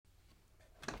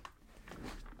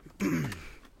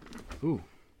Ooh.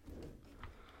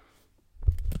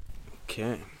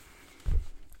 Okay.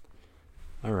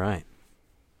 All right.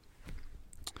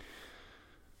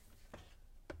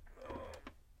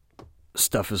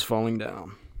 Stuff is falling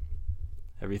down.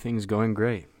 Everything's going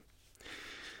great.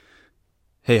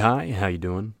 Hey, hi, how you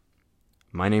doing?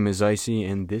 My name is Icy,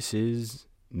 and this is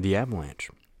The Avalanche.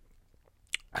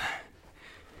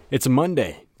 It's a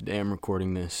Monday. Today I'm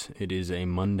recording this. It is a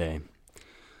Monday.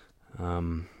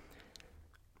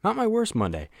 Not my worst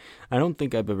Monday. I don't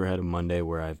think I've ever had a Monday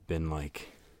where I've been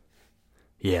like,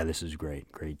 yeah, this is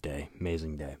great. Great day.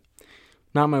 Amazing day.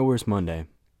 Not my worst Monday.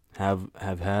 Have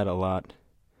had a lot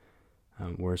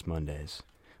worse Mondays.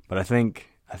 But I think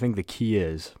the key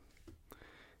is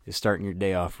starting your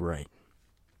day off right.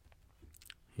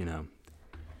 You know,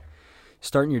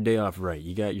 starting your day off right.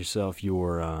 You got yourself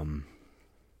your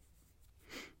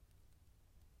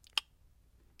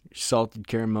salted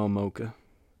caramel mocha,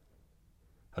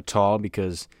 a tall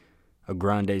because a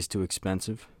grande is too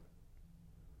expensive.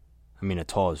 I mean, a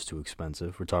tall is too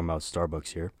expensive. We're talking about Starbucks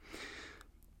here.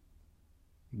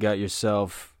 You got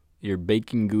yourself your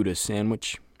bacon Gouda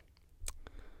sandwich.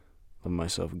 Love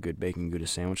myself a good bacon Gouda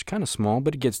sandwich. Kind of small,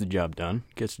 but it gets the job done.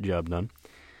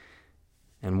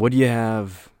 And what do you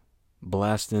have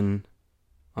blasting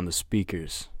on the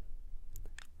speakers?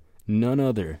 None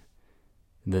other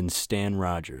than Stan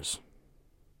Rogers.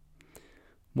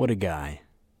 What a guy.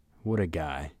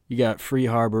 You got Free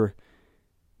Harbor.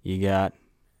 You got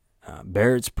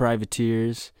Barrett's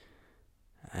Privateers.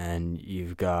 And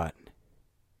you've got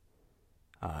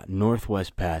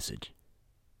Northwest Passage.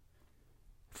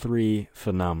 3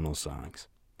 phenomenal songs.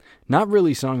 Not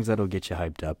really songs that'll get you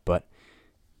hyped up, but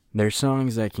they're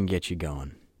songs that can get you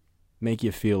going. Make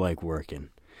you feel like working.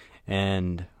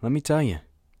 And let me tell you,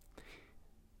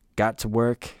 got to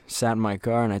work, sat in my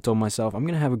car, and I told myself, I'm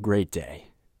going to have a great day.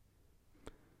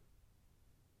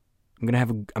 I'm going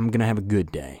to have a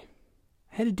good day.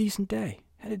 I had a decent day.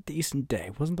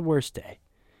 It wasn't the worst day.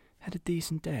 Had a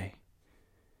decent day.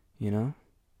 You know?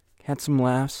 Had some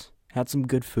laughs, had some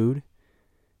good food.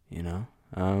 You know?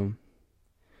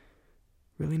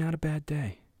 Really not a bad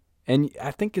day. And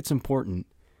I think it's important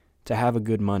to have a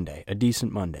good Monday, a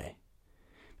decent Monday.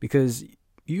 Because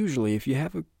usually if you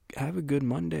have a good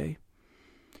Monday,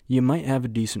 you might have a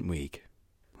decent week.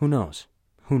 Who knows?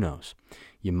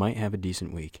 You might have a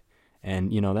decent week.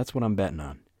 And, you know, that's what I'm betting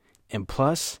on. And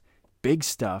plus, big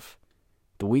stuff,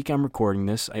 the week I'm recording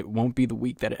this, it won't be the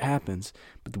week that it happens,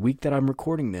 but the week that I'm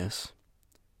recording this,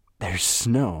 there's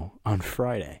snow on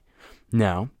Friday.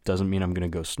 Now, doesn't mean I'm going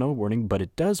to go snowboarding, but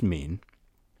it does mean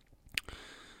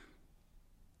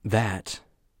that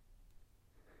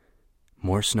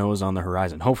more snow is on the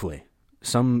horizon. Hopefully.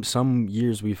 Some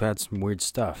years we've had some weird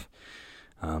stuff.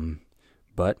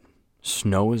 But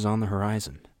snow is on the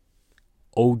horizon.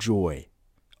 Oh joy.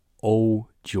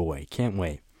 Can't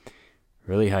wait.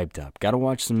 Really hyped up. Got to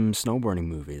watch some snowboarding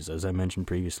movies, as I mentioned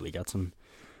previously. Got some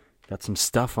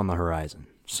stuff on the horizon.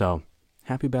 So,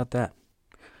 happy about that.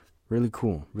 Really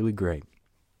cool. Really great.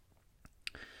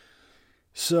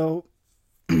 So,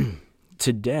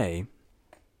 today,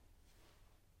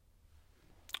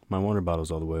 my water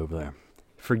bottle's all the way over there.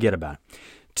 Forget about it.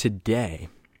 Today,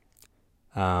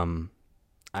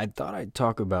 I thought I'd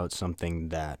talk about something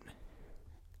that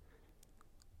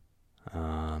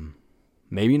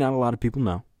maybe not a lot of people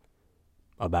know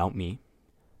about me.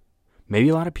 Maybe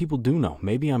a lot of people do know.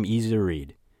 Maybe I'm easy to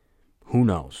read. Who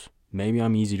knows? Maybe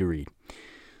I'm easy to read.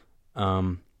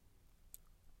 I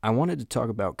wanted to talk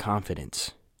about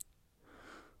confidence,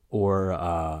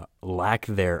 or lack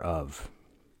thereof.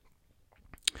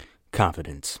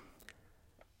 Confidence.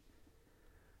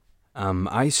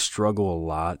 I struggle a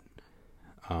lot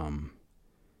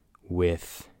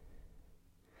with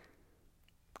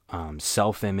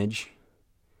self-image,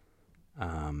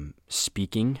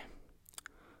 speaking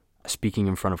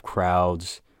in front of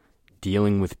crowds,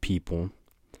 dealing with people,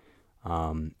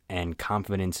 and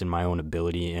confidence in my own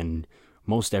ability in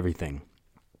most everything.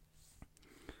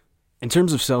 In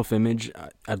terms of self-image,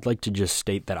 I'd like to just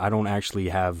state that I'm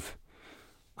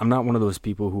not one of those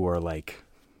people who are like,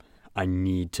 I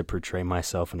need to portray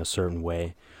myself in a certain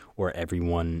way, or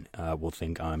everyone will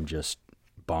think I'm just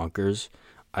bonkers.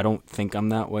 I don't think I'm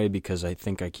that way, because I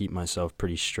think I keep myself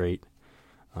pretty straight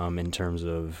in terms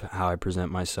of how I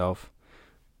present myself.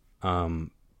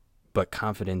 But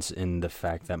confidence in the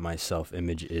fact that my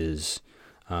self-image is,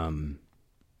 I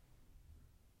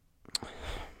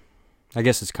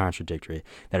guess it's contradictory,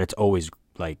 that it's always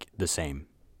like the same,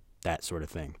 that sort of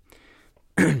thing.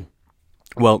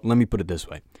 Well, let me put it this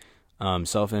way.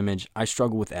 Self-image, I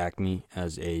struggle with acne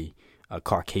as a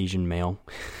Caucasian male.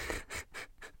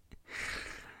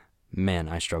 man,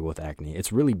 I struggle with acne.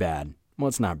 It's really bad. Well,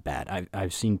 it's not bad.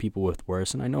 I've seen people with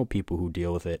worse, and I know people who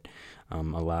deal with it a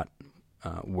lot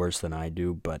worse than I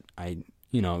do. But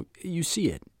you see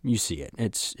it. You see it.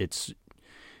 It's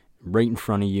right in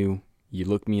front of you. You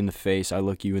look me in the face. I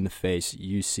look you in the face.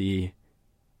 You see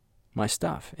my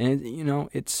stuff, and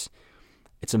it's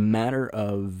a matter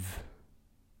of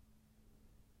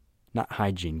not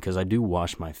hygiene, because I do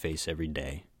wash my face every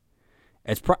day.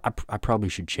 I probably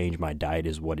should change my diet,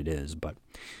 is what it is, but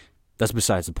that's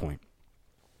besides the point.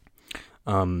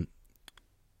 What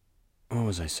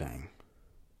was I saying?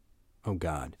 Oh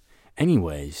God.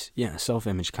 Anyways, yeah,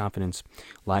 self-image, confidence,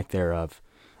 lack thereof.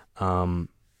 I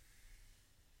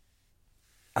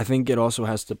think it also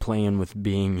has to play in with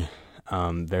being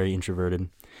very introverted.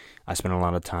 I spend a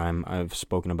lot of time. I've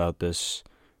spoken about this.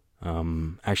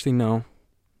 Actually, no,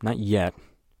 not yet.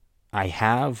 I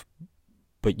have,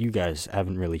 but you guys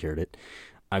haven't really heard it.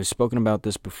 I've spoken about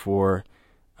this before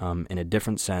in a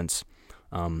different sense.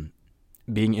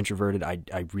 Being introverted,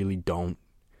 I really don't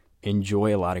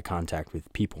enjoy a lot of contact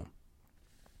with people.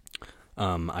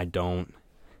 I don't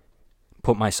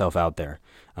put myself out there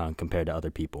compared to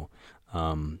other people.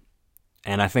 And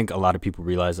I think a lot of people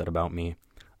realize that about me.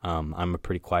 I'm a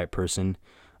pretty quiet person.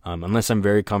 Unless I'm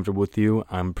very comfortable with you,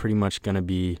 I'm pretty much going to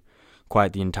be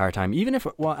quiet the entire time. Even if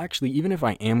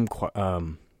I am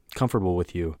comfortable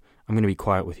with you, I'm going to be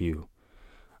quiet with you.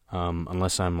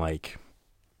 Unless I'm like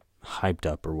hyped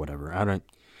up or whatever. I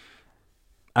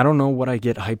don't know what I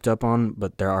get hyped up on,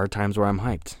 but there are times where I'm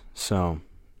hyped. So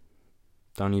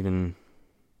not even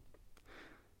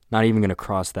going to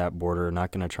cross that border.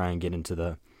 Not going to try and get into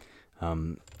the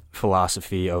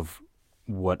philosophy of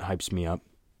what hypes me up.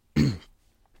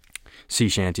 Sea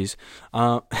shanties.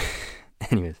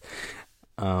 Anyways,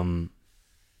 no,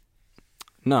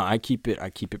 I keep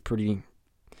it pretty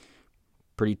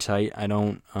tight. I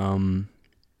don't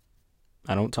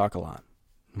talk a lot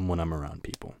when I'm around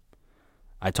people.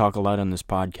 I talk a lot on this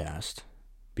podcast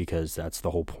because that's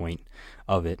the whole point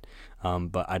of it.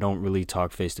 But I don't really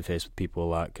talk face to face with people a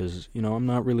lot because, I'm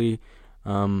not really,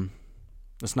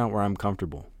 that's not where I'm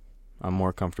comfortable. I'm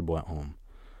more comfortable at home.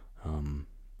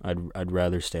 I'd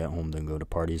rather stay at home than go to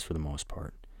parties for the most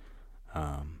part.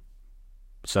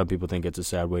 Some people think it's a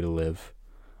sad way to live.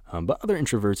 But other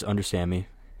introverts understand me.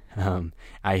 I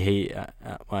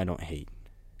don't hate.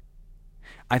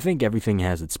 I think everything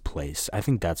has its place. I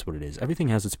think that's what it is. Everything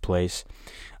has its place.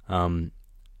 I'll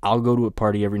go to a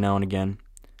party every now and again.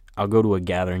 I'll go to a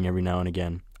gathering every now and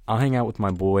again. I'll hang out with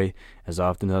my boy as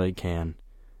often as I can.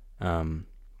 I'll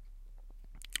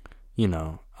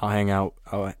hang out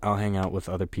with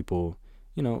other people,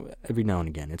 every now and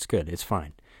again. It's good. It's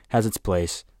fine. Has its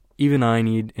place. Even I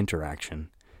need interaction,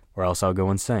 or else I'll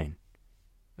go insane.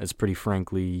 That's pretty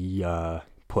frankly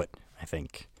put, I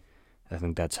think. I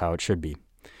think that's how it should be.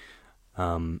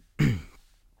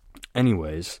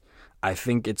 Anyways, I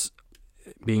think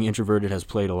being introverted has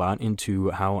played a lot into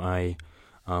how I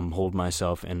hold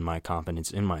myself and my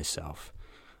confidence in myself.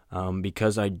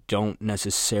 Because I don't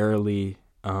necessarily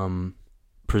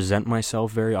present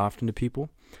myself very often to people.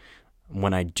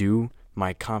 When I do,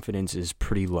 my confidence is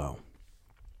pretty low.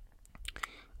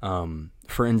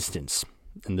 For instance,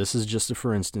 and this is just a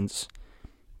for instance,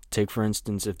 take for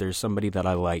instance, if there's somebody that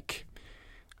I like,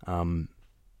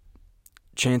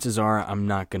 chances are I'm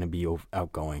not going to be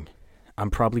outgoing. I'm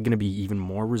probably going to be even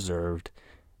more reserved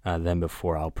than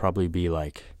before. I'll probably be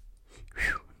like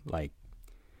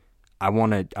I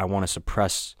want to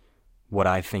suppress what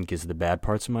I think is the bad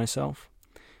parts of myself,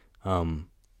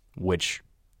 which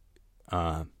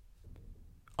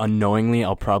unknowingly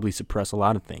I'll probably suppress a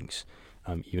lot of things,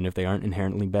 even if they aren't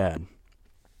inherently bad.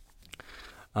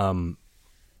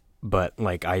 But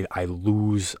I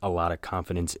lose a lot of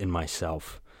confidence in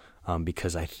myself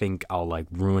because I think I'll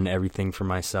ruin everything for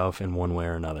myself in one way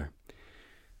or another.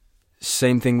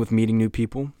 Same thing with meeting new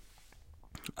people.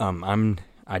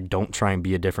 I don't try and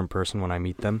be a different person when I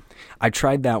meet them. I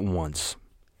tried that once.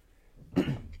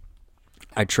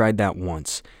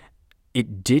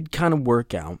 It did kind of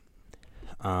work out.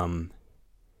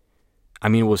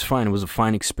 It was fine. It was a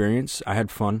fine experience. I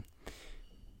had fun.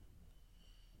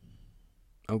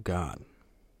 Oh, God.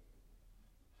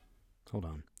 Hold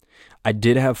on. I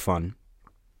did have fun.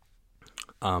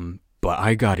 But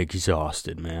I got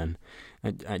exhausted, man.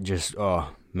 It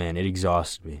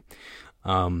exhausted me.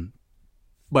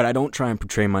 But I don't try and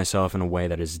portray myself in a way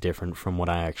that is different from what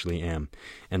I actually am.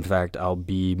 In fact, I'll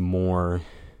be more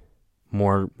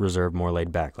reserved, more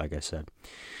laid back, like I said.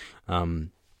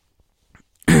 And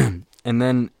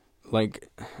then, I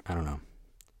don't know.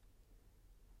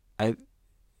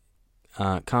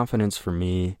 Confidence for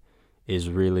me is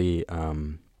really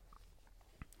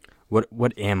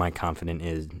what am I confident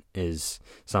is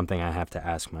something I have to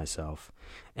ask myself.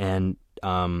 And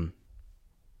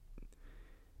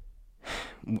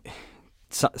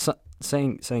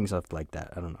saying stuff like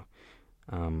that, I don't know.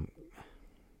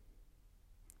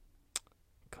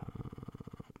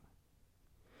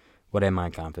 What am I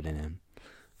confident in?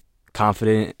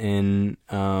 Confident in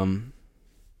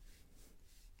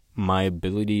my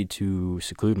ability to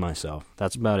seclude myself.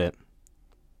 That's about it.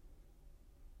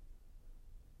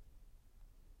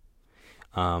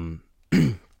 I'm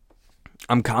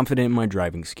confident in my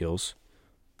driving skills.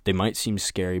 They might seem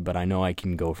scary, but I know I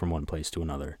can go from one place to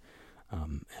another.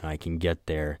 And I can get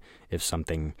there if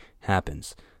something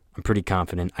happens. I'm pretty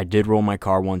confident. I did roll my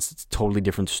car once. It's a totally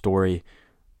different story.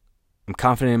 I'm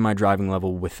confident in my driving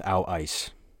level without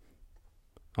ice.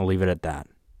 I'll leave it at that.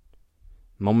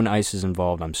 The moment ice is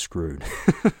involved, I'm screwed.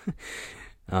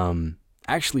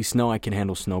 Actually, snow, I can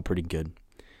handle snow pretty good.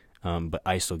 But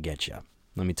ice will get you.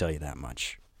 Let me tell you that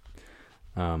much.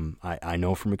 I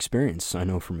know from experience.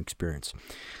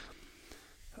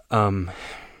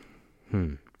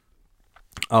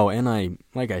 Oh, and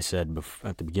like I said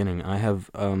at the beginning, I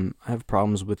have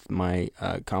problems with my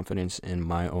confidence in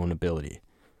my own ability.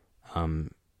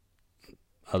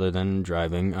 Other than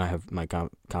driving, I have my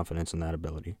confidence in that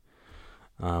ability.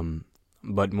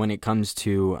 But when it comes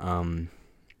to,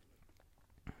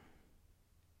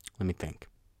 let me think.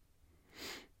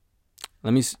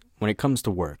 When it comes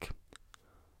to work,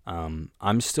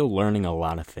 I'm still learning a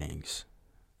lot of things.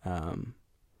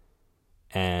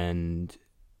 And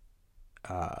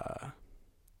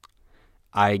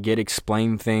I get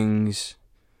explained things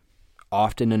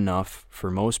often enough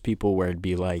for most people where it'd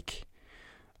be like,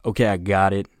 okay, I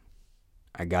got it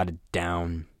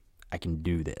down, I can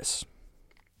do this.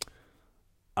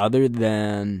 Other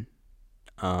than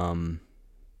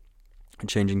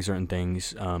changing certain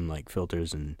things, like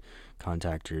filters and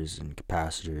contactors and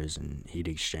capacitors and heat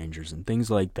exchangers and things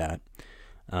like that,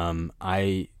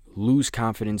 I lose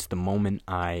confidence the moment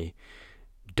I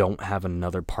don't have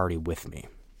another party with me.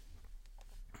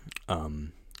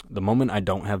 The moment I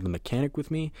don't have the mechanic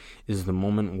with me is the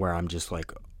moment where I'm just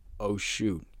like, oh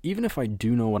shoot. Even if I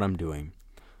do know what I'm doing,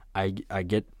 I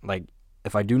get like,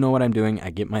 if I do know what I'm doing,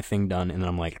 I get my thing done, and then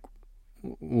I'm like,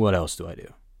 what else do I do?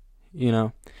 You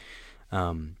know?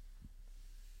 And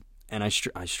I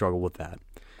struggle with that.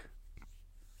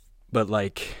 But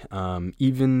like,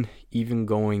 even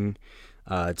going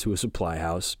to a supply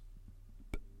house,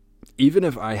 even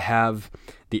if I have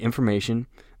the information,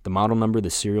 the model number, the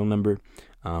serial number,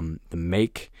 the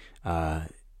make, the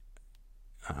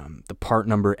part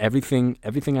number, everything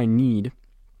I need,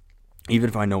 even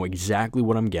if I know exactly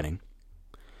what I'm getting,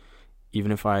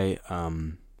 even if I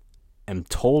am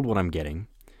told what I'm getting,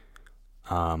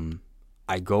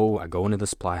 I go into the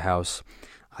supply house,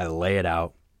 I lay it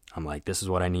out, I'm like, this is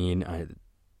what I need, I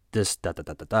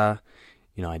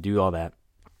do all that.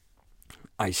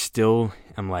 I still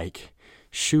am like,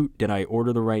 shoot, did I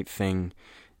order the right thing?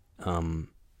 Did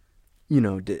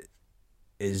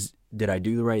I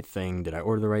do the right thing? Did I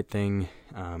order the right thing?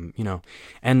 And now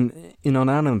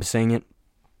that I'm saying it,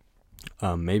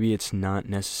 maybe it's not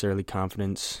necessarily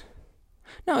confidence.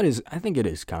 No, it is. I think it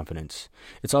is confidence.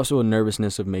 It's also a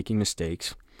nervousness of making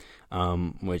mistakes,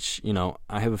 which,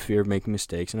 I have a fear of making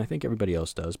mistakes, and I think everybody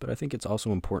else does, but I think it's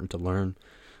also important to learn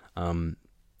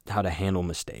how to handle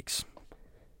mistakes.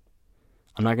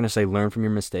 I'm not going to say learn from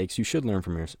your mistakes. You should learn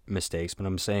from your mistakes, but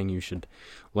I'm saying you should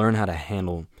learn how to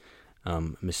handle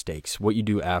mistakes. What you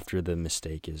do after the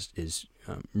mistake is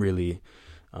really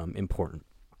important.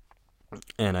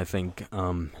 And I think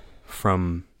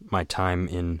from my time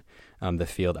in the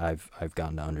field, I've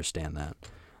gotten to understand that.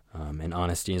 And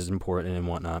honesty is important and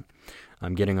whatnot.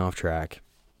 I'm getting off track.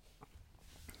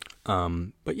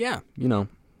 But yeah,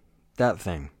 that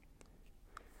thing.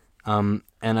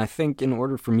 And I think in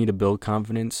order for me to build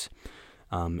confidence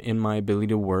in my ability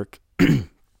to work,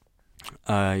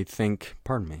 I think,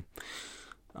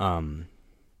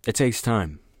 it takes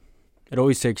time. It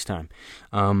always takes time.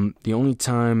 The only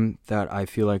time that I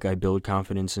feel like I build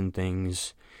confidence in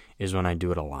things is when I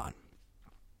do it a lot.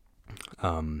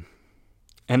 And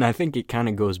I think it kind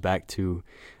of goes back to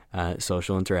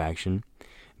social interaction.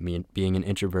 Me being an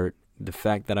introvert, the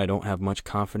fact that I don't have much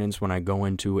confidence when I go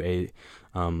into a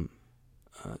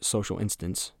social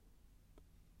instance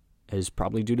is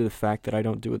probably due to the fact that I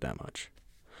don't do it that much.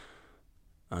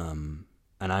 And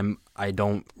I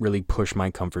don't really push my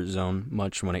comfort zone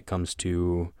much when it comes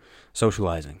to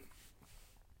socializing,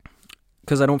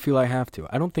 because I don't feel I have to.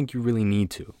 I don't think you really need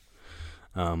to.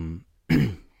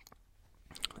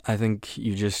 I think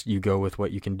you go with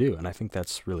what you can do, and I think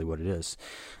that's really what it is.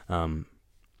 Yeah.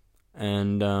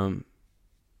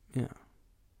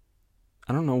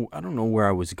 I don't know where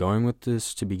I was going with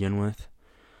this to begin with.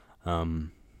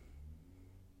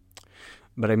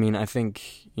 But I mean, I think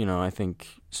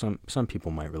some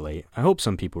people might relate. I hope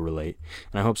some people relate,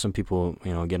 and I hope some people,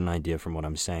 get an idea from what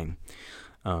I'm saying.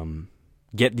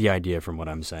 Get the idea from what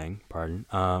I'm saying, pardon.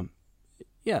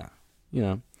 Yeah,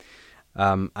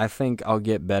 I think I'll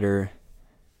get better,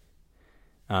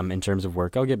 in terms of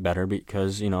work. I'll get better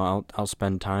because, I'll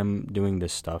spend time doing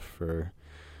this stuff for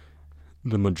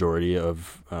the majority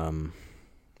of,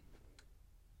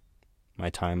 my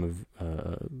time of,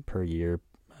 per year,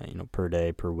 per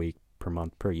day, per week, per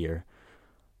month, per year,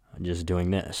 just doing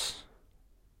this.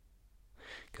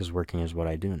 Because working is what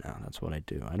I do now. That's what I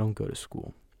do. I don't go to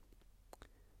school.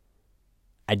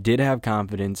 I did have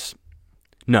confidence.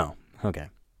 No, okay.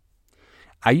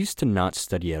 I used to not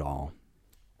study at all.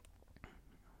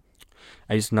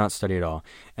 And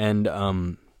I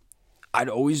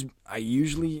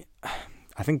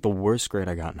think the worst grade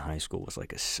I got in high school was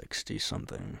like a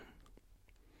 60-something.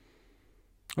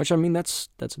 Which, I mean, that's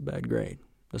a bad grade.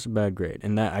 That's a bad grade.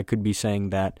 And that I could be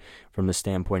saying that from the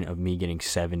standpoint of me getting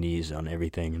 70s on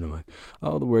everything. And I'm like,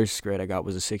 oh, the worst grade I got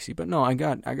was a 60. But no, I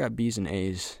got B's and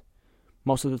A's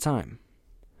most of the time.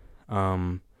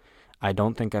 I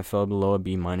don't think I fell below a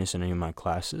B- in any of my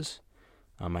classes.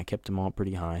 I kept them all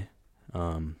pretty high.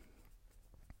 And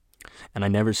I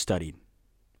never studied.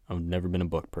 I've never been a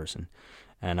book person.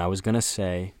 And I was going to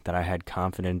say that I had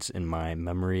confidence in my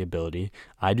memory ability.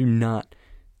 I do not.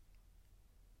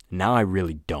 Now I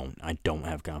really don't. I don't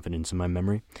have confidence in my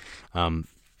memory.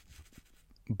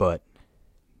 But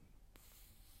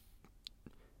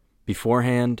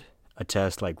beforehand, a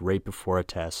test, like right before a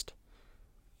test,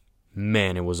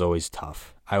 man, it was always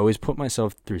tough. I always put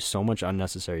myself through so much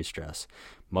unnecessary stress.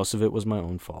 Most of it was my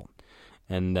own fault.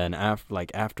 And then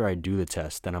after I do the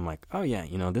test, then I'm like, oh yeah,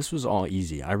 this was all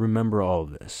easy. I remember all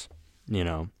of this,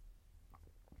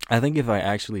 I think if I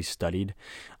actually studied,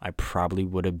 I probably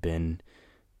would have been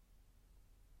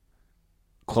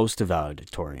close to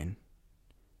valedictorian.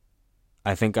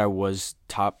 I think I was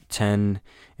top 10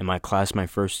 in my class my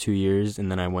first 2 years,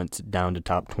 and then I went down to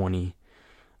top 20.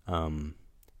 And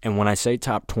when I say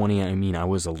top 20, I mean I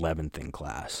was 11th in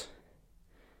class.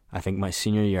 I think my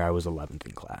senior year I was 11th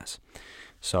in class.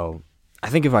 So I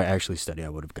think if I actually studied, I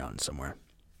would have gotten somewhere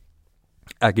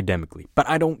academically. But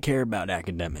I don't care about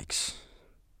academics.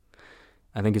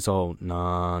 I think it's all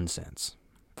nonsense.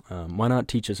 Why not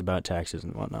teach us about taxes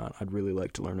and whatnot? I'd really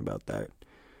like to learn about that.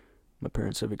 My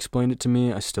parents have explained it to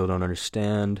me. I still don't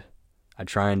understand. I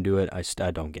try and do it. I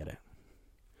don't get it.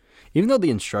 Even though the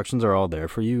instructions are all there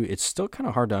for you, it's still kind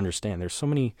of hard to understand. There's so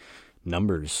many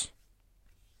numbers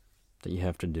that you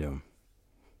have to do.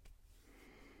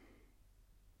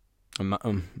 And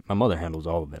my mother handles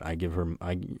all of it.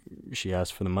 She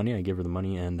asks for the money, I give her the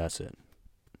money, and that's it.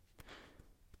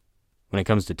 When it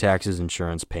comes to taxes,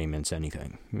 insurance, payments,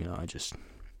 anything, not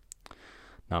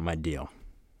my deal.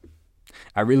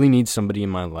 I really need somebody in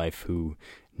my life who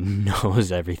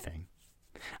knows everything.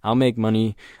 I'll make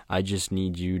money. I just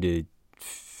need you to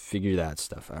figure that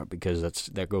stuff out because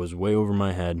that goes way over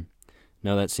my head.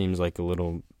 Now that seems like a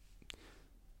little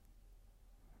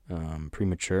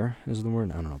premature is the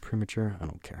word. I don't know. Premature? I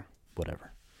don't care.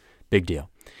 Whatever. Big deal.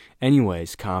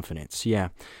 Anyways, confidence. Yeah.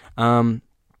 I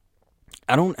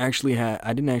didn't actually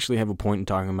have a point in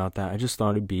talking about that. I just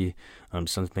thought it'd be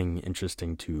something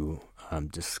interesting to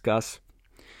discuss.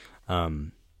 I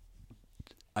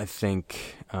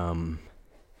think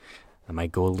I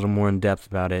might go a little more in depth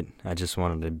about it. I just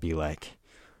wanted to be like,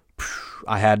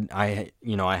 I had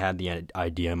the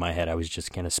idea in my head. I was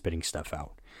just kind of spitting stuff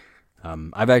out.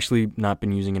 I've actually not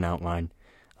been using an outline,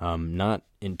 not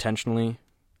intentionally.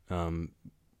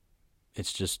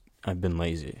 It's just I've been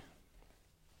lazy.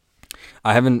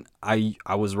 I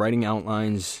was writing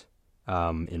outlines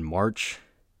in March,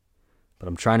 but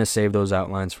I'm trying to save those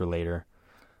outlines for later.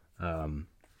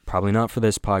 Probably not for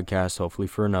this podcast, hopefully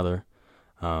for another.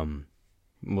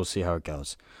 We'll see how it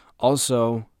goes.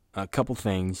 Also, a couple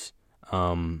things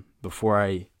before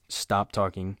I stop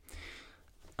talking.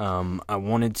 I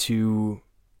wanted to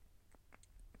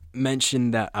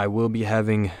mention that I will be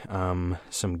having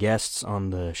some guests on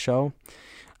the show.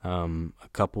 A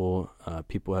couple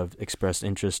people have expressed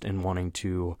interest in wanting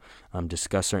to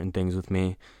discuss certain things with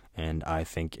me, and I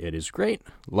think it is great.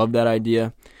 Love that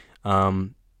idea.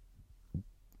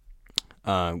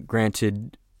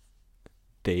 Granted,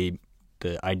 the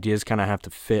ideas kind of have to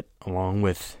fit along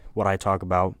with what I talk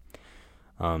about,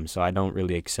 so I don't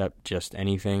really accept just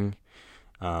anything.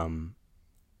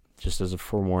 just as a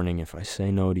forewarning, if I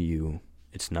say no to you,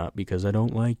 it's not because I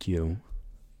don't like you.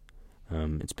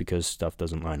 It's because stuff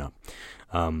doesn't line up.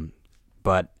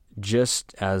 But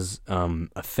just as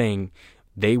a thing,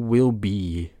 they will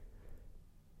be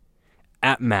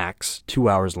at max 2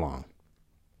 hours long.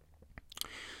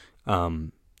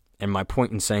 And my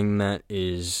point in saying that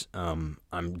is I'm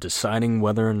deciding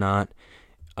whether or not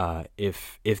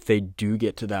if they do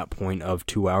get to that point of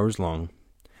 2 hours long,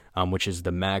 which is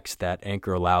the max that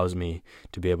Anchor allows me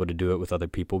to be able to do it with other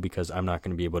people because I'm not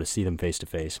going to be able to see them face to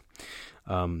face.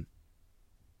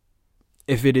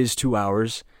 If it is 2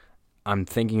 hours, I'm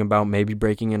thinking about maybe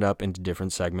breaking it up into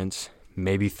different segments.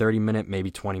 Maybe 30-minute,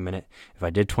 maybe 20-minute. If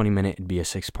I did 20-minute, it'd be a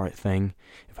 6-part thing.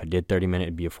 If I did 30-minute,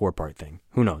 it'd be a 4-part thing.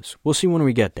 Who knows? We'll see when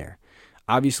we get there.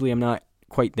 Obviously, I'm not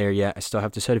quite there yet. I still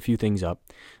have to set a few things up.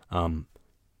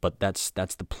 But that's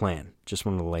the plan. Just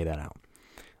wanted to lay that out.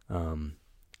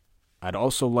 I'd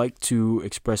also like to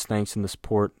express thanks and the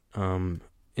support in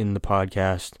the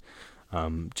podcast.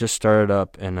 Just started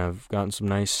up, and I've gotten some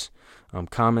nice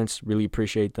comments. Really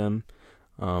appreciate them.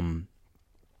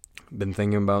 Been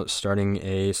thinking about starting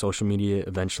a social media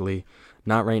eventually.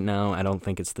 Not right now. I don't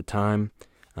think it's the time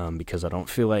because I don't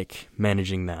feel like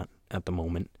managing that at the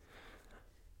moment.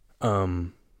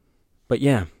 But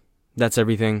yeah, that's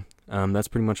everything. That's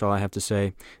pretty much all I have to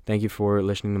say. Thank you for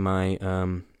listening to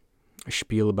my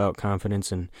spiel about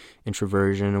confidence and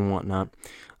introversion and whatnot.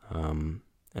 And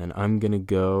I'm going to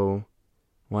go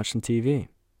watch some TV.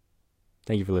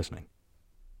 Thank you for listening.